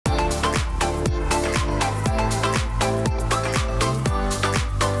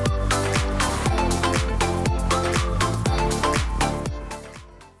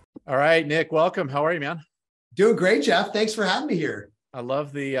right, Nick, welcome. How are you, man? Doing great, Jeff. Thanks for having me here. I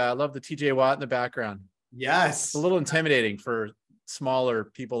love the TJ Watt in the background. It's Yes. a little intimidating for smaller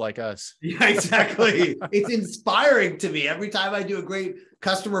people like us. Yeah, exactly. It's inspiring to me. Every time I do a great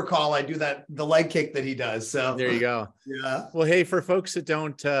customer call, I do the leg kick that he does. So there you go. Yeah. Well, hey, for folks that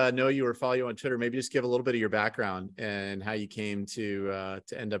don't know you or follow you on Twitter, maybe just give a little bit of your background and how you came to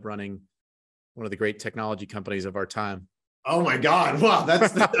end up running one of the great technology companies of our time. Oh my God! Wow,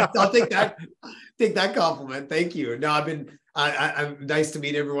 I'll take that compliment. Thank you. No, I'm nice to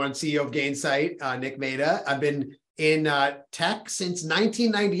meet everyone. CEO of Gainsight, Nick Mehta. I've been in tech since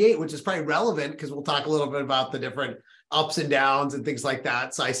 1998, which is probably relevant because we'll talk a little bit about the different ups and downs and things like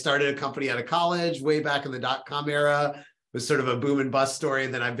that. So I started a company out of college way back in the .com era. It was sort of a boom and bust story.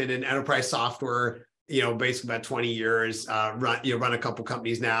 And then I've been in enterprise software, basically about 20 years. Run a couple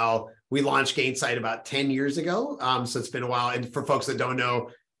companies now. We launched Gainsight about 10 years ago. So it's been a while. And for folks that don't know,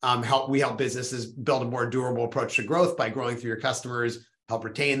 we help businesses build a more durable approach to growth by growing through your customers, help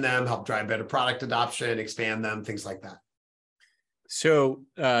retain them, help drive better product adoption, expand them, things like that. So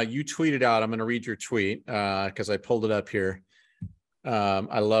you tweeted out, I'm going to read your tweet because I pulled it up here.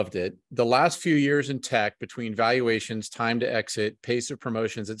 I loved it. The last few years in tech, between valuations, time to exit, pace of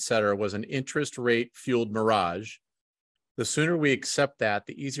promotions, et cetera, was an interest rate fueled mirage. The sooner we accept that,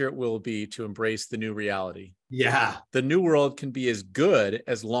 the easier it will be to embrace the new reality. Yeah. The new world can be as good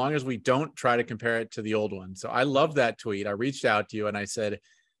as long as we don't try to compare it to the old one. So I love that tweet. I reached out to you and I said,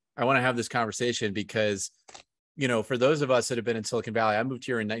 I want to have this conversation because, for those of us that have been in Silicon Valley, I moved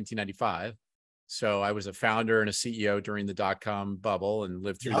here in 1995. So I was a founder and a CEO during the .com bubble and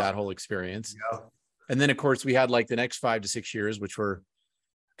lived through that whole experience. Yeah. And then, of course, we had like the next 5 to 6 years, which were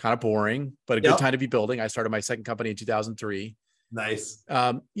kind of boring, but a good time to be building. I started my second company in 2003. Nice.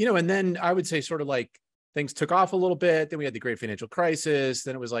 And then I would say sort of like things took off a little bit. Then we had the great financial crisis.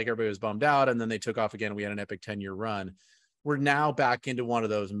 Then it was like everybody was bummed out. And then they took off again. We had an epic 10-year run. We're now back into one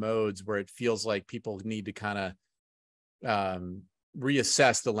of those modes where it feels like people need to kind of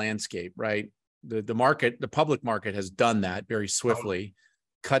reassess the landscape, right? The market, the public market has done that very swiftly,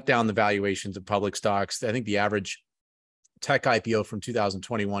 cut down the valuations of public stocks. I think the average tech IPO from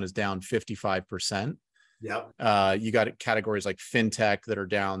 2021 is down 55%. Yep. You got categories like fintech that are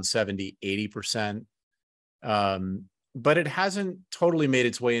down 70, 80%. But it hasn't totally made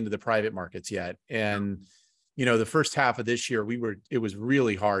its way into the private markets yet. And, the first half of this year, it was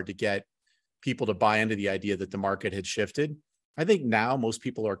really hard to get people to buy into the idea that the market had shifted. I think now most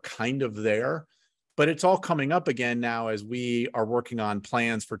people are kind of there, but it's all coming up again now as we are working on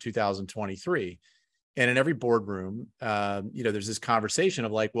plans for 2023. And in every boardroom, there's this conversation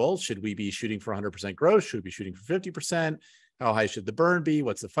of like, well, should we be shooting for 100% growth? Should we be shooting for 50%? How high should the burn be?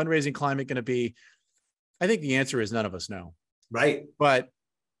 What's the fundraising climate going to be? I think the answer is none of us know. Right. But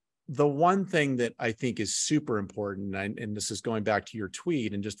the one thing that I think is super important, and this is going back to your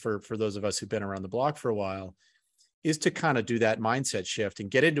tweet, and just for those of us who've been around the block for a while, is to kind of do that mindset shift and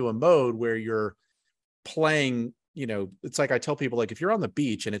get into a mode where you're playing, it's like I tell people, like if you're on the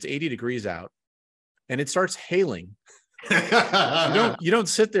beach and it's 80 degrees out, and it starts hailing, you don't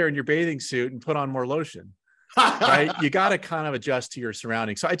sit there in your bathing suit and put on more lotion, right? You got to kind of adjust to your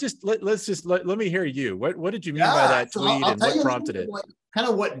surroundings. So let me hear you. What did you mean by that tweet and what prompted it? Kind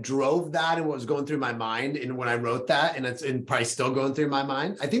of what drove that and what was going through my mind and when I wrote that, and it's probably still going through my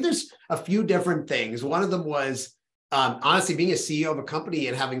mind. I think there's a few different things. One of them was honestly being a CEO of a company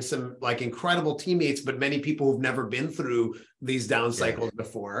and having some like incredible teammates, but many people who've never been through these down cycles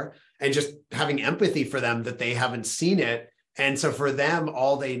before, and just having empathy for them that they haven't seen it. And so for them,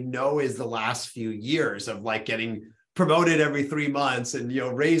 all they know is the last few years of like getting promoted every 3 months and,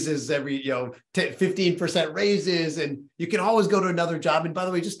 raises every, 15% raises. And you can always go to another job. And by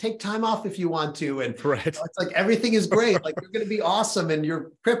the way, just take time off if you want to. And it's like, everything is great. Like you're going to be awesome. And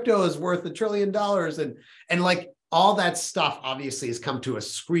your crypto is worth $1 trillion. And like, all that stuff obviously has come to a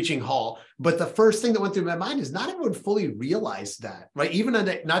screeching halt. But the first thing that went through my mind is not everyone fully realized that, right? Even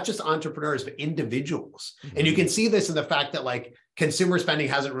not just entrepreneurs, but individuals. Mm-hmm. And you can see this in the fact that like consumer spending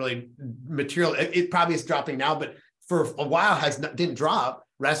hasn't really it probably is dropping now, but for a while didn't drop.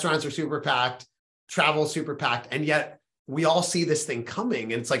 Restaurants are super packed, travel super packed. And yet we all see this thing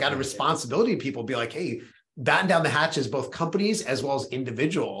coming. And it's like out of responsibility, people be like, hey, batten down the hatches, both companies as well as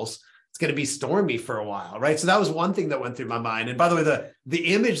individuals. It's going to be stormy for a while, right? So that was one thing that went through my mind. And by the way,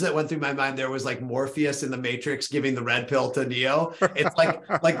 the image that went through my mind there was like Morpheus in the Matrix giving the red pill to Neo. It's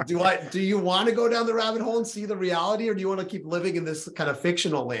like do you want to go down the rabbit hole and see the reality, or do you want to keep living in this kind of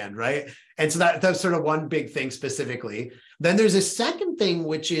fictional land, right? And so that's sort of one big thing specifically. Then there's a second thing,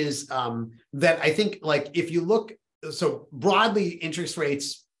 which is that I think like if you look, so broadly interest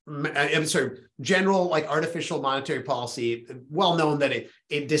rates I'm sorry, general like artificial monetary policy, well known that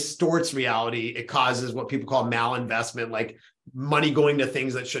it distorts reality. It causes what people call malinvestment, like money going to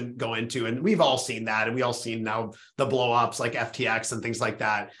things that shouldn't go into. And we've all seen that. And we all seen now the blow ups like FTX and things like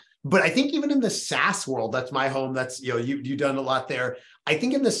that. But I think even in the SaaS world, that's my home. That's, you've done a lot there. I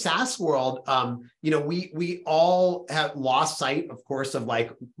think in the SaaS world, we all have lost sight, of course, of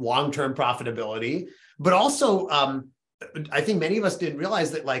like long-term profitability, but also I think many of us didn't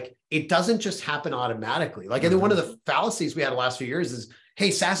realize that like it doesn't just happen automatically. Like I think one of the fallacies we had the last few years is, hey,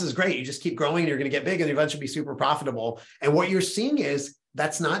 SaaS is great. You just keep growing and you're going to get big and eventually be super profitable. And what you're seeing is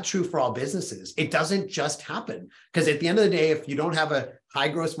that's not true for all businesses. It doesn't just happen, because at the end of the day, if you don't have a high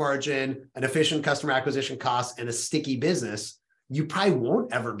gross margin, an efficient customer acquisition cost, and a sticky business, you probably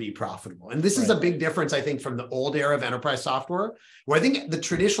won't ever be profitable. And this is a big difference, I think, from the old era of enterprise software, where I think the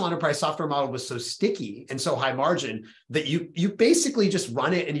traditional enterprise software model was so sticky and so high margin that you basically just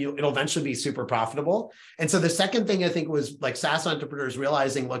run it and it'll eventually be super profitable. And so the second thing I think was like SaaS entrepreneurs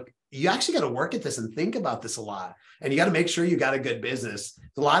realizing, look, you actually got to work at this and think about this a lot. And you got to make sure you got a good business.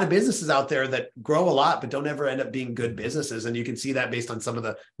 There's a lot of businesses out there that grow a lot, but don't ever end up being good businesses. And you can see that based on some of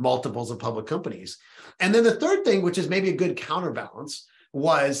the multiples of public companies. And then the third thing, which is maybe a good counterbalance,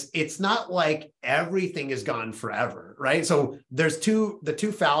 was it's not like everything is gone forever, right? So there's the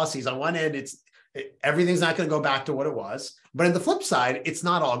two fallacies. On one end, everything's not going to go back to what it was. But on the flip side, it's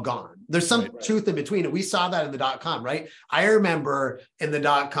not all gone. There's some truth in between. And we saw that in the .com, right? I remember in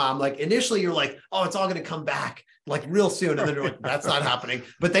the .com, like initially you're like, oh, it's all going to come back like real soon. And then you're like, that's not happening.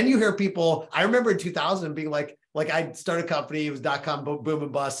 But then you hear people, I remember in 2000 being like I'd start a company, it was .com boom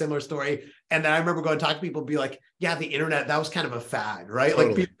and bust, similar story. And then I remember going to talk to people and be like, yeah, the internet, that was kind of a fad, right?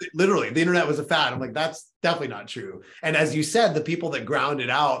 Totally. Like literally the internet was a fad. I'm like, that's definitely not true. And as you said, the people that grounded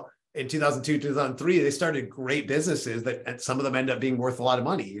out in 2002, 2003, they started great businesses and some of them end up being worth a lot of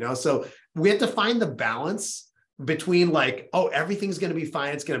money, So we have to find the balance between like, oh, everything's going to be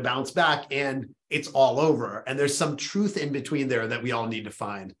fine, it's going to bounce back, and it's all over. And there's some truth in between there that we all need to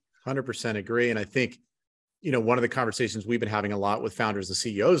find. 100% agree. And I think, one of the conversations we've been having a lot with founders and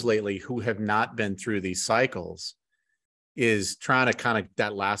CEOs lately who have not been through these cycles is trying to kind of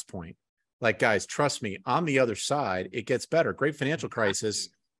that last point. Like, guys, trust me, on the other side, it gets better. Great financial crisis,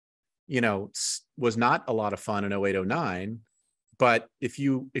 was not a lot of fun in 08, 09. But if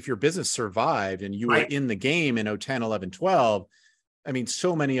your business survived and you were in the game in 010, 11, 12, I mean,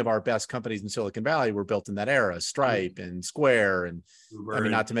 so many of our best companies in Silicon Valley were built in that era, Stripe and Square, and I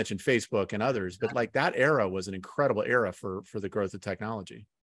mean, not to mention Facebook and others, but like that era was an incredible era for the growth of technology.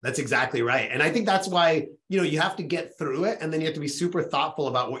 That's exactly right. And I think that's why, you have to get through it, and then you have to be super thoughtful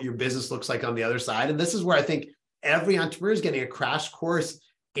about what your business looks like on the other side. And this is where I think every entrepreneur is getting a crash course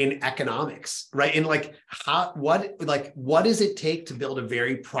in economics, right? And like what does it take to build a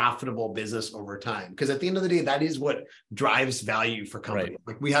very profitable business over time? Because at the end of the day, that is what drives value for companies.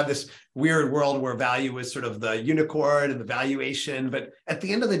 Right. Like we have this weird world where value is sort of the unicorn and the valuation, but at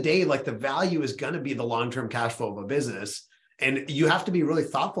the end of the day, like the value is going to be the long-term cash flow of a business. And you have to be really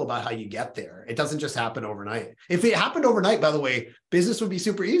thoughtful about how you get there. It doesn't just happen overnight. If it happened overnight, by the way, business would be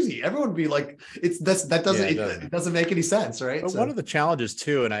super easy. Everyone would be like, it doesn't make any sense, right? But one of the challenges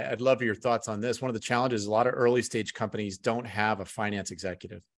too, and I'd love your thoughts on this. One of the challenges, a lot of early stage companies don't have a finance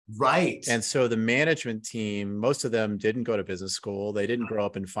executive. Right. And so the management team, most of them didn't go to business school. They didn't grow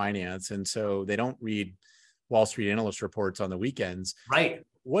up in finance. And so they don't read Wall Street analyst reports on the weekends. Right.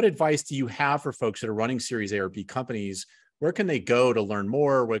 What advice do you have for folks that are running Series A or B companies? Where can they go to learn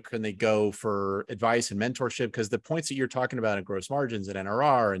more? Where can they go for advice and mentorship? Because the points that you're talking about in gross margins and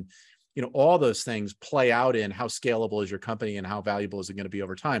NRR and all those things play out in how scalable is your company and how valuable is it going to be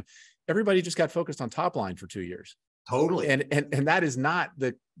over time. Everybody just got focused on top line for 2 years. Totally. And that is not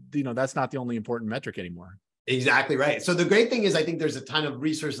that's not the only important metric anymore. Exactly right. So the great thing is I think there's a ton of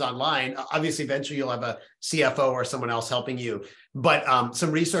resources online. Obviously, eventually you'll have a CFO or someone else helping you. But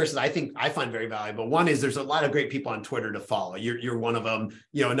some resources I think I find very valuable. One is there's a lot of great people on Twitter to follow. You're one of them.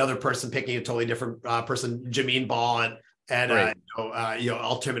 Another person picking a totally different person, Jameen Ball and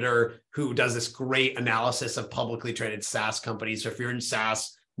Altimeter, who does this great analysis of publicly traded SaaS companies. So if you're in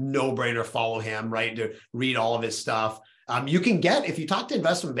SaaS, no brainer, follow him, right? To read all of his stuff. You can get, if you talk to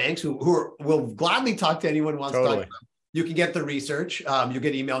investment banks who will gladly talk to anyone who wants to talk to them, you can get the research. You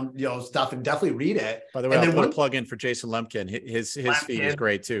get email, stuff, and definitely read it. By the way, I'll put a plug in for Jason Lumpkin. His feed is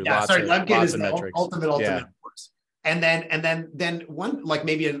great too. Yeah, Lumpkin is the metrics. ultimate course. And then one, like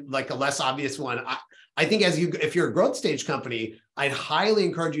maybe a less obvious one. I think if you're a growth stage company, I'd highly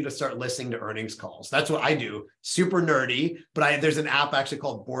encourage you to start listening to earnings calls. That's what I do. Super nerdy, but there's an app actually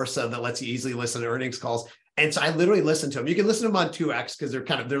called Borsa that lets you easily listen to earnings calls. And so I literally listen to them. You can listen to them on 2X because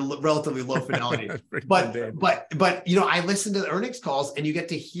they're relatively low fidelity. but I listen to the earnings calls, and you get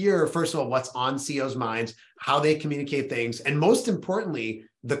to hear, first of all, what's on CEOs' minds, how they communicate things, and most importantly,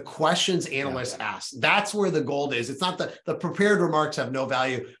 the questions analysts ask. That's where the gold is. It's not the prepared remarks have no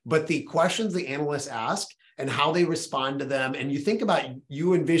value, but the questions the analysts ask and how they respond to them. And you think about,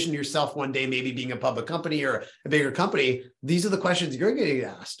 you envision yourself one day maybe being a public company or a bigger company. These are the questions you're getting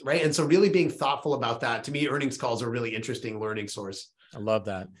asked, right? And so really being thoughtful about that. To me, earnings calls are a really interesting learning source. I love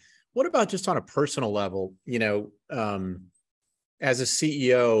that. What about just on a personal level? As a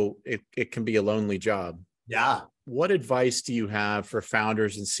CEO, it can be a lonely job. Yeah. What advice do you have for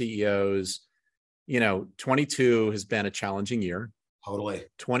founders and CEOs? 22 has been a challenging year. Totally.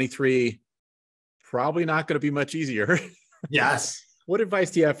 23, probably not going to be much easier. Yes. What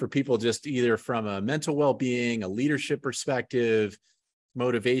advice do you have for people, just either from a mental well-being, a leadership perspective,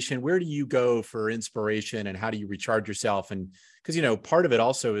 motivation? Where do you go for inspiration, and how do you recharge yourself? And because, part of it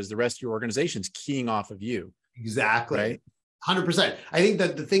also is the rest of your organization's keying off of you. Exactly. Right? 100%. I think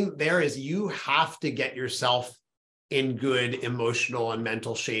that the thing there is you have to get yourself in good emotional and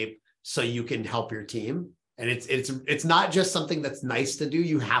mental shape so you can help your team. And it's not just something that's nice to do.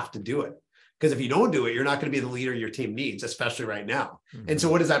 You have to do it. Because if you don't do it, you're not going to be the leader your team needs, especially right now. Mm-hmm. And so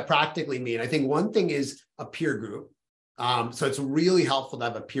what does that practically mean? I think one thing is a peer group. So it's really helpful to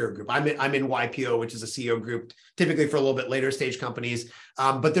have a peer group. I'm in YPO, which is a CEO group, typically for a little bit later stage companies.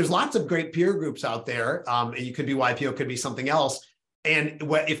 But there's lots of great peer groups out there. You could be YPO, could be something else. And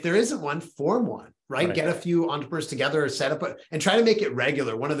if there isn't one, form one, right? Get a few entrepreneurs together, set up and try to make it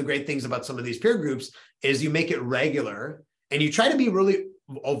regular. One of the great things about some of these peer groups is you make it regular, and you try to be really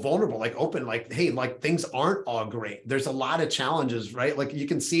vulnerable, like open, like, hey, like things aren't all great. There's a lot of challenges, right? Like you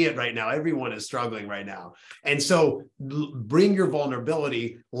can see it right now. Everyone is struggling right now. And so bring your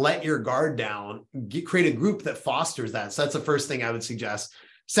vulnerability, let your guard down, create a group that fosters that. So that's the first thing I would suggest.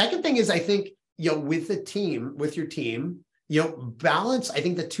 Second thing is, I think, with your team, balance. I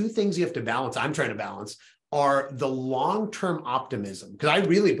think the two things you have to balance, I'm trying to balance, are the long-term optimism, because I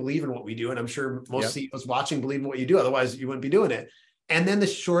really believe in what we do. And I'm sure most CEOs watching believe in what you do. Otherwise you wouldn't be doing it. And then the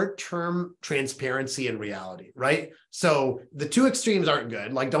short-term transparency and reality, right? So the two extremes aren't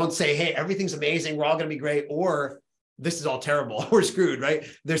good. Like, don't say, hey, everything's amazing, we're all going to be great, or this is all terrible, we're screwed, right?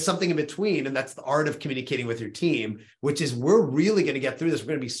 There's something in between. And that's the art of communicating with your team, which is we're really going to get through this. We're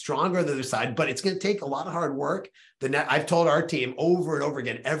going to be stronger on the other side, but it's going to take a lot of hard work. I've told our team over and over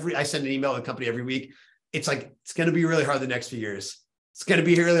again, I send an email to the company every week. It's like, it's going to be really hard the next few years. It's going to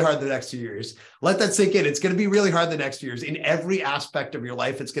be really hard the next 2 years. Let that sink in. It's going to be really hard the next 2 years. In every aspect of your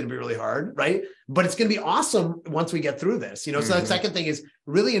life, it's going to be really hard, right? But it's going to be awesome once we get through this. So the second thing is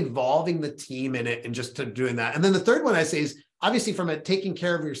really involving the team in it and just doing that. And then the third one I say is, obviously from a taking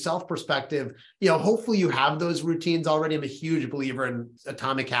care of yourself perspective, hopefully you have those routines already. I'm a huge believer in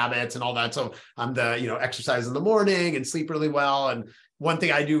atomic habits and all that. So I'm exercise in the morning and sleep really well. And one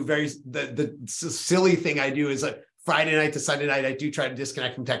thing I do the silly thing I do is Friday night to Sunday night, I do try to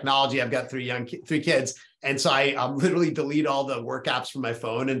disconnect from technology. I've got three kids. And so I literally delete all the work apps from my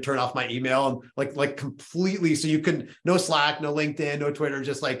phone and turn off my email and like completely. So you can, no Slack, no LinkedIn, no Twitter,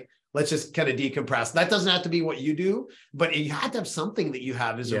 just let's just kind of decompress. That doesn't have to be what you do, but you have to have something that you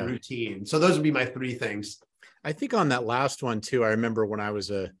have as a routine. So those would be my three things. I think on that last one too, I remember when I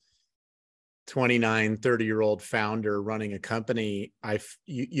was a 29, 30-year-old founder running a company,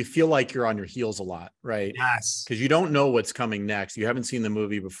 you feel like you're on your heels a lot, right? Yes. Because you don't know what's coming next. You haven't seen the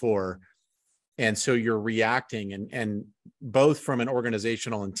movie before. And so you're reacting, and both from an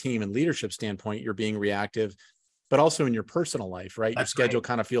organizational and team and leadership standpoint, you're being reactive, but also in your personal life, right? Your schedule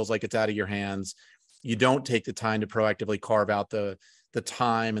kind of feels like it's out of your hands. You don't take the time to proactively carve out the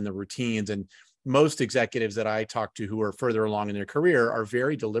time and the routines. And most executives that I talk to who are further along in their career are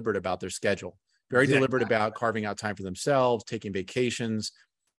very deliberate about their schedule, very deliberate about carving out time for themselves, taking vacations.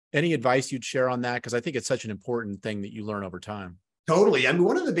 Any advice you'd share on that? Because I think it's such an important thing that you learn over time. Totally. I mean,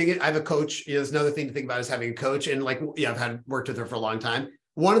 one of the biggest, I have a coach. There's another thing to think about is having a coach. And I've worked with her for a long time.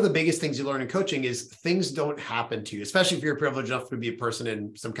 One of the biggest things you learn in coaching is things don't happen to you, especially if you're privileged enough to be a person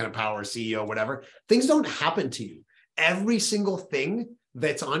in some kind of power, CEO, whatever. Things don't happen to you. Every single thing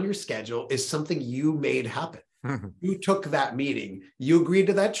that's on your schedule is something you made happen. You took that meeting, you agreed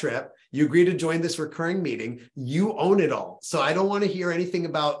to that trip, you agreed to join this recurring meeting, you own it all. So I don't want to hear anything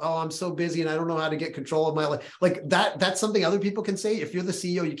about, oh, I'm so busy and I don't know how to get control of my life. Like that's something other people can say. If you're the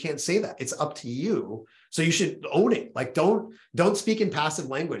CEO, you can't say that. It's up to you. So you should own it. Like don't speak in passive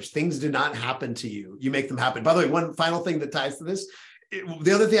language. Things do not happen to you. You make them happen. By the way, one final thing that ties to this,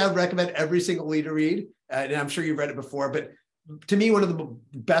 the other thing I would recommend every single leader read, and I'm sure you've read it before, but to me, one of the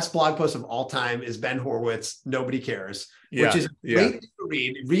best blog posts of all time is Ben Horowitz, Nobody Cares, which is great to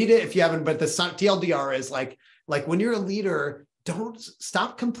read. Read it if you haven't, but the TLDR is like when you're a leader, don't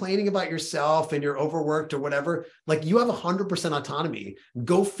stop complaining about yourself and you're overworked or whatever. Like you have 100% autonomy.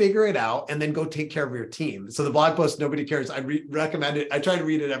 Go figure it out and then go take care of your team. So the blog post, Nobody Cares, I recommend it. I try to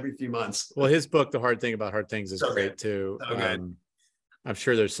read it every few months. Well, his book, The Hard Thing About Hard Things, is So great good. too. So good. I'm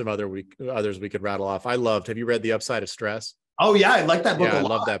sure there's some others we could rattle off. Have you read The Upside of Stress? Oh yeah, I like that book a lot.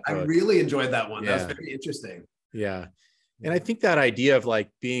 I love that book. I really enjoyed that one. Yeah. That was very interesting. Yeah. And I think that idea of like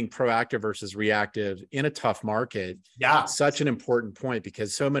being proactive versus reactive in a tough market, such an important point,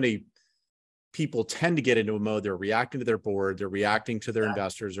 because so many people tend to get into a mode, they're reacting to their board, they're reacting to their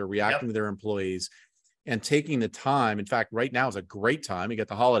investors, or reacting to their employees, and taking the time. In fact, right now is a great time. You get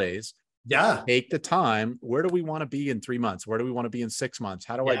the holidays. Yeah. Take the time. Where do we want to be in 3 months? Where do we want to be in 6 months?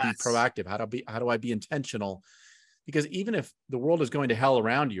 How do I be proactive? How do I be intentional? Because even if the world is going to hell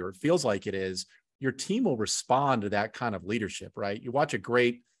around you, or it feels like it is, your team will respond to that kind of leadership, right? You watch a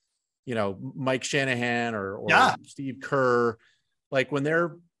great, Mike Shanahan or Steve Kerr, like when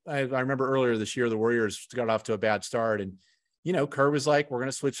I remember earlier this year, the Warriors got off to a bad start, and, Kerr was like, we're going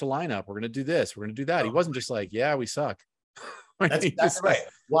to switch the lineup. We're going to do this. We're going to do that. He wasn't just like, yeah, we suck. That's right.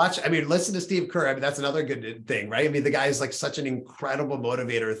 Listen to Steve Kerr. I mean, that's another good thing, right? I mean, the guy is like such an incredible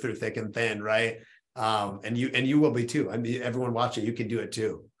motivator through thick and thin, right? And you will be too. I mean, everyone watching, you can do it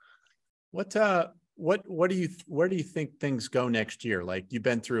too. Where do you think things go next year? Like, you've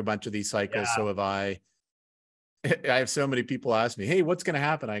been through a bunch of these cycles. So have I. I have so many people ask me, hey, what's going to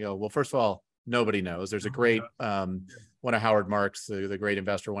happen? I go, well, first of all, nobody knows. There's a great, one of Howard Marks, the great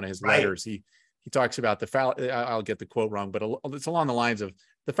investor, one of his letters, he talks about I'll get the quote wrong, but it's along the lines of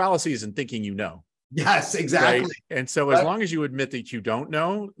the fallacies in thinking, Yes, exactly. Right? And so as long as you admit that you don't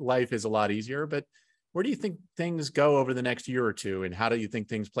know, life is a lot easier. But where do you think things go over the next year or two? And how do you think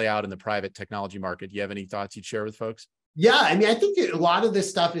things play out in the private technology market? Do you have any thoughts you'd share with folks? Yeah, I mean, I think a lot of this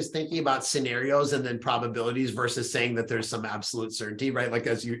stuff is thinking about scenarios and then probabilities versus saying that there's some absolute certainty, right? Like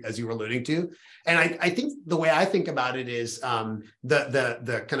as you were alluding to. And I think the way I think about it is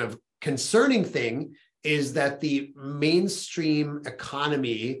the kind of concerning thing is that the mainstream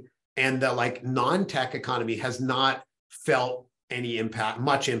economy and the like non-tech economy has not felt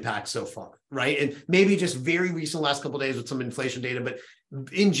much impact so far, right? And maybe just very recent last couple of days with some inflation data, but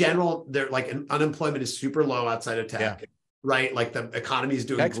in general, they're like unemployment is super low outside of tech, right? Like the economy is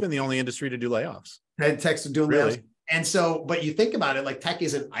doing. Tech's been the only industry to do layoffs. Tech's doing layoffs. And so, but you think about it, like tech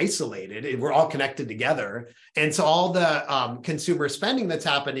isn't isolated. We're all connected together. And so all the consumer spending that's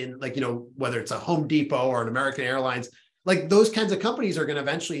happening, like, whether it's a Home Depot or an American Airlines, like those kinds of companies are going to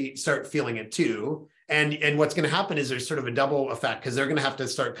eventually start feeling it too. And what's going to happen is there's sort of a double effect because they're going to have to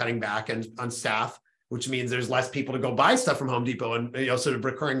start cutting back on staff, which means there's less people to go buy stuff from Home Depot and, sort of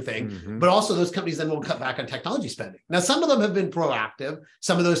recurring thing. Mm-hmm. But also those companies then will cut back on technology spending. Now, some of them have been proactive.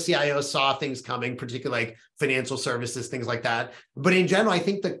 Some of those CIOs saw things coming, particularly like financial services, things like that. But in general, I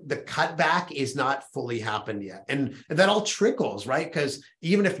think the cutback is not fully happened yet. And that all trickles, right? Because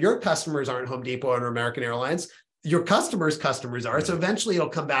even if your customers aren't Home Depot or American Airlines, your customers are. So eventually it'll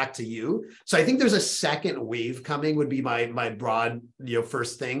come back to you. So I think there's a second wave coming would be my broad,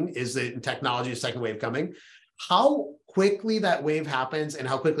 first thing is that in technology, a second wave coming. How quickly that wave happens and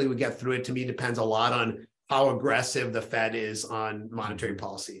how quickly we get through it, to me, depends a lot on how aggressive the Fed is on monetary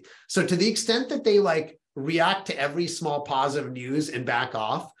policy. So to the extent that they like react to every small positive news and back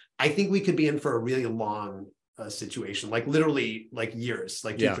off, I think we could be in for a really long situation, like literally like years,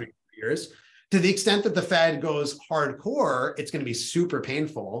 like 2-3 years. To the extent that the Fed goes hardcore, it's going to be super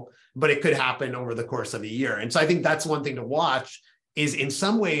painful, but it could happen over the course of a year. And so I think that's one thing to watch is in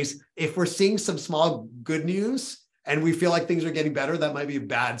some ways, if we're seeing some small good news and we feel like things are getting better, that might be a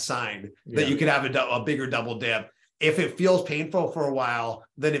bad sign that you could have a bigger double dip. If it feels painful for a while,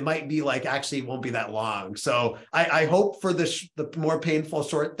 then it might be like, actually, it won't be that long. So I hope for the more painful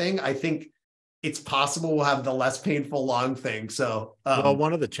short thing, I think it's possible we'll have the less painful long thing. So, well,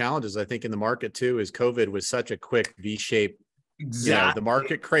 one of the challenges I think in the market too is COVID was such a quick V-shape. Exactly. The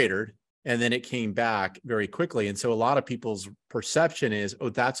market cratered and then it came back very quickly. And so a lot of people's perception is, oh,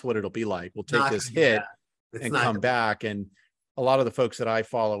 that's what it'll be like. We'll take this hit and come back. And a lot of the folks that I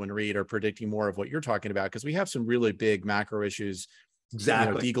follow and read are predicting more of what you're talking about because we have some really big macro issues,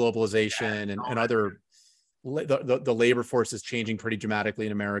 deglobalization and other. The labor force is changing pretty dramatically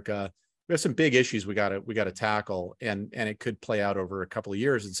in America. We have some big issues we got to tackle, and it could play out over a couple of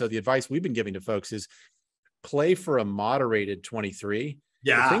years. And so the advice we've been giving to folks is play for a moderated 23.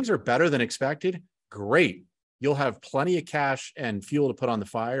 If things are better than expected, great. You'll have plenty of cash and fuel to put on the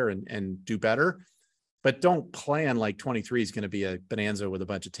fire and do better. but don't plan like 23 is going to be a bonanza with a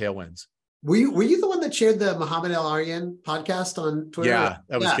bunch of tailwinds. Were you the one that shared the Muhammad El Aryan podcast on Twitter? Yeah,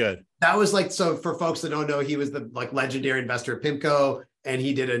 that was good. That was like, so for folks that don't know, he was the like legendary investor at PIMCO, and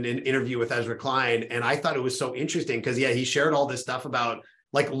he did an interview with Ezra Klein. And I thought it was so interesting because he shared all this stuff about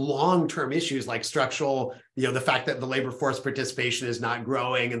like long-term issues like structural, the fact that the labor force participation is not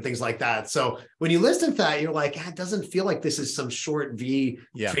growing and things like that. So when you listen to that, you're like, it doesn't feel like this is some short V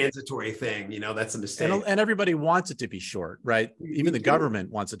transitory thing. That's a mistake. And everybody wants it to be short, right? Even the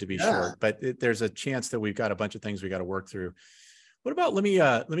government wants it to be short, but there's a chance that we've got a bunch of things we got to work through. What about, let me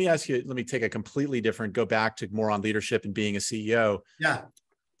ask you, let me take a completely different, go back to more on leadership and being a CEO. Yeah.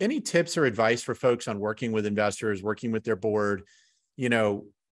 Any tips or advice for folks on working with investors, working with their board?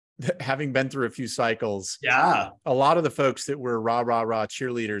 Having been through a few cycles, a lot of the folks that were rah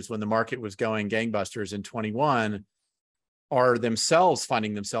cheerleaders when the market was going gangbusters in 21 are themselves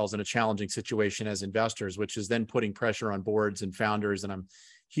finding themselves in a challenging situation as investors, which is then putting pressure on boards and founders. And I'm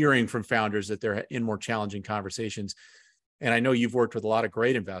hearing from founders that they're in more challenging conversations. And I know you've worked with a lot of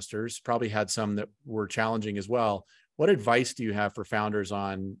great investors, probably had some that were challenging as well. What advice do you have for founders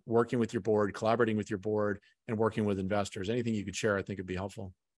on working with your board, collaborating with your board, and working with investors? Anything you could share, I think would be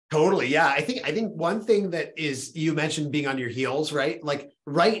helpful. Totally. Yeah. I think one thing that is, you mentioned being on your heels, right? Like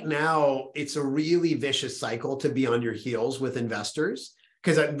right now, it's a really vicious cycle to be on your heels with investors.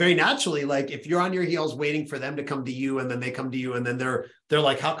 Because very naturally, like if you're on your heels waiting for them to come to you, and then they come to you, and then they're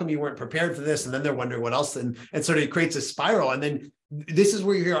like, how come you weren't prepared for this? And then they're wondering what else, and sort of creates a spiral. And then this is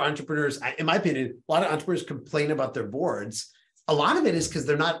where you hear entrepreneurs, in my opinion, a lot of entrepreneurs complain about their boards. A lot of it is because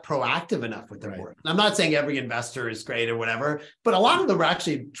they're not proactive enough with their board. I'm not saying every investor is great or whatever, but a lot of them are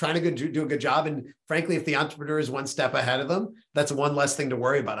actually trying to do a good job. And frankly, if the entrepreneur is one step ahead of them, that's one less thing to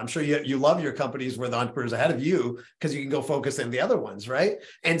worry about. I'm sure you love your companies where the entrepreneur is ahead of you because you can go focus on the other ones, right?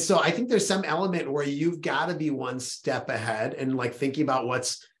 And so I think there's some element where you've got to be one step ahead and like thinking about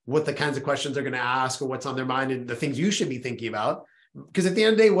what the kinds of questions they're going to ask or what's on their mind and the things you should be thinking about. Because at the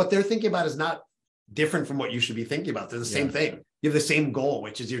end of the day, what they're thinking about is not different from what you should be thinking about. They're the same thing. You have the same goal,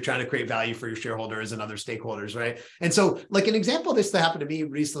 which is you're trying to create value for your shareholders and other stakeholders, right? And so like an example of this that happened to me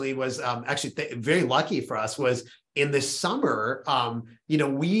recently was actually very lucky for us was in the summer,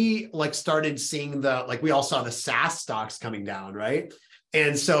 we like started seeing we all saw the SaaS stocks coming down, right?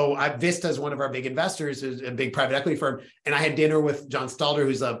 And so Vista is one of our big investors, is a big private equity firm. And I had dinner with John Stalder,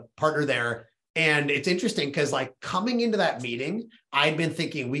 who's a partner there. And it's interesting because like coming into that meeting, I'd been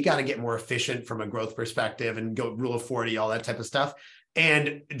thinking we got to get more efficient from a growth perspective and go rule of 40, all that type of stuff.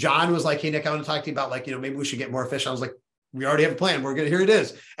 And John was like, hey, Nick, I want to talk to you about maybe we should get more efficient. I was like, we already have a plan. Here it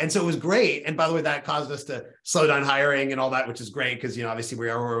is. And so it was great. And by the way, that caused us to slow down hiring and all that, which is great because, obviously we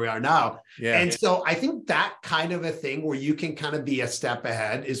are where we are now. Yeah. And so I think that kind of a thing where you can kind of be a step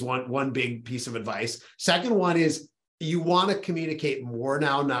ahead is one big piece of advice. Second one is, you want to communicate more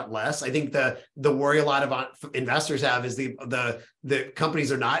now, not less. I think the worry a lot of investors have is the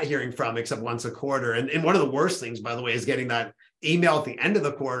companies are not hearing from except once a quarter. And one of the worst things, by the way, is getting that email at the end of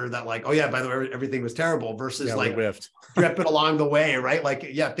the quarter that like, oh yeah, by the way, everything was terrible versus dripping along the way, right? Like,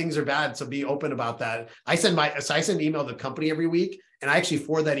 yeah, things are bad. So be open about that. I send an email to the company every week, and I actually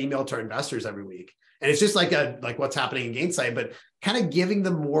forward that email to our investors every week. And it's just like what's happening in Gainsight, but kind of giving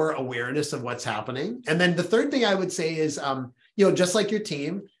them more awareness of what's happening. And then the third thing I would say is, just like your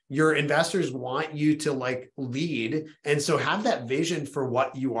team, your investors want you to lead. And so have that vision for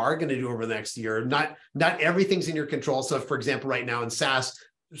what you are going to do over the next year. Not everything's in your control. So for example, right now in SaaS,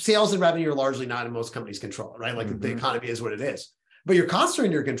 sales and revenue are largely not in most companies' control, right? The economy is what it is. But your costs are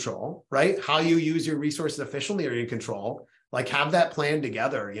in your control, right? How you use your resources efficiently are in control. Have that plan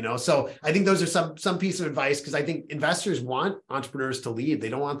together, So I think those are some piece of advice because I think investors want entrepreneurs to lead. They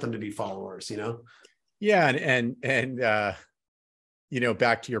don't want them to be followers, Yeah. And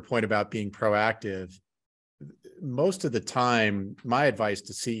back to your point about being proactive, most of the time, my advice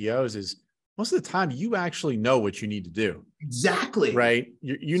to CEOs is most of the time you actually know what you need to do. Exactly. Right.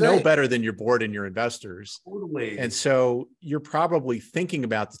 You know better than your board and your investors. Totally. And so you're probably thinking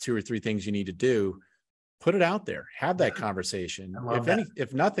about the 2 or 3 things you need to do. Put it out there, have that conversation.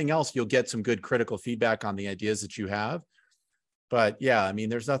 If nothing else, you'll get some good critical feedback on the ideas that you have. But yeah, I mean,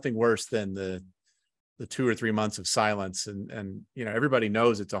 there's nothing worse than the 2 or 3 months of silence. And everybody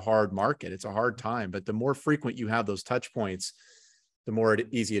knows it's a hard market. It's a hard time, but the more frequent you have those touch points, the more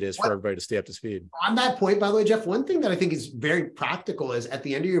easy it is for everybody to stay up to speed. On that point, by the way, Jeff, one thing that I think is very practical is at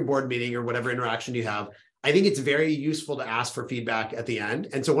the end of your board meeting or whatever interaction you have, I think it's very useful to ask for feedback at the end.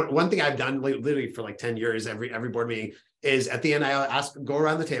 And so one thing I've done literally for 10 years, every board meeting is at the end, I go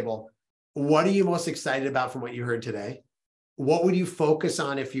around the table. What are you most excited about from what you heard today? what would you focus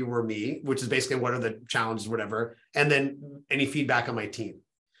on if you were me, which is basically what are the challenges, whatever, and then any feedback on my team.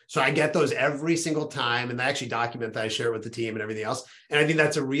 So I get those every single time, and I actually document that, I share it with the team and everything else. And I think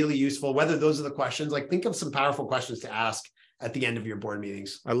that's a really useful, whether those are the questions, like think of some powerful questions to ask at the end of your board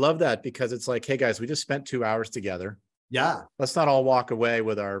meetings. I love that, because it's like, hey guys, we just spent 2 hours together. Yeah. Let's not all walk away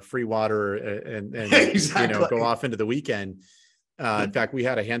with our free water and Exactly. go off into the weekend. In fact, we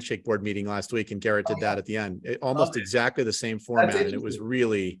had a handshake board meeting last week, and Garrett did that at the end. Almost exactly the same format. And it was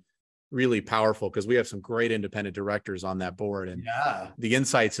really, really powerful, because we have some great independent directors on that board. And the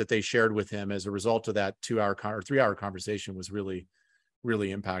insights that they shared with him as a result of that 2 hour or 3 hour conversation was really,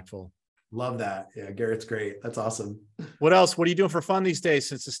 really impactful. Love that. Yeah, Garrett's great. That's awesome. What else? What are you doing for fun these days,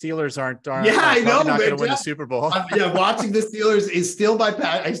 since the Steelers aren't I know, not going to win the Super Bowl? Watching the Steelers is still my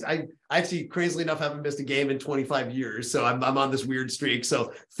passion. I actually, crazily enough, haven't missed a game in 25 years. So I'm on this weird streak.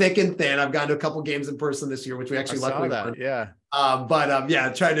 So thick and thin. I've gone to a couple games in person this year, which we actually luckily won. Yeah.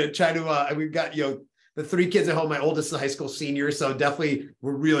 Try to we've got, the 3 kids at home. My oldest is a high school senior, so definitely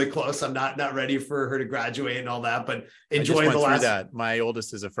we're really close. I'm not ready for her to graduate and all that, but enjoying the last. That. My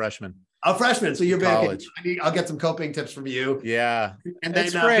oldest is a freshman. A freshman, so you're college. I'll get some coping tips from you. Yeah, and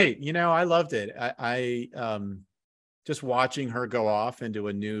that's great. I loved it. I just watching her go off into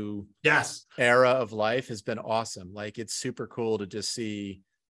a new era of life has been awesome. Like, it's super cool to just see.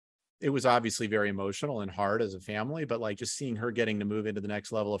 It was obviously very emotional and hard as a family, but like just seeing her getting to move into the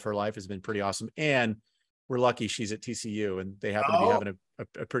next level of her life has been pretty awesome. And we're lucky she's at TCU, and they happen to be having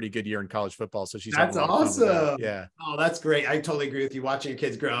a pretty good year in college football. So that's awesome. Yeah. Oh, that's great. I totally agree with you. Watching your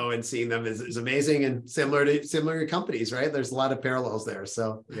kids grow and seeing them is amazing, and similar to companies, right? There's a lot of parallels there.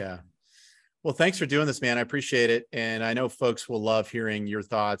 So yeah. Well, thanks for doing this, man. I appreciate it. And I know folks will love hearing your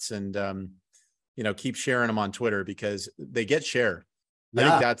thoughts, and, keep sharing them on Twitter, because they get shared. I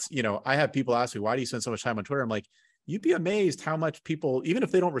think that's, I have people ask me, why do you spend so much time on Twitter? I'm like, you'd be amazed how much people, even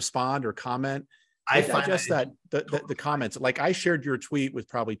if they don't respond or comment, I find just the comments. Like, I shared your tweet with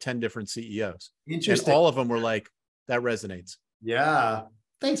probably 10 different CEOs. Interesting. And all of them were like, that resonates. Yeah.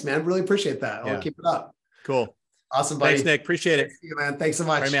 Thanks, man. Really appreciate that. I'll keep it up. Cool. Awesome, buddy. Thanks, Nick. Appreciate it. Thanks, man. Thanks so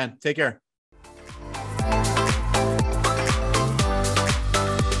much. All right, man. Take care.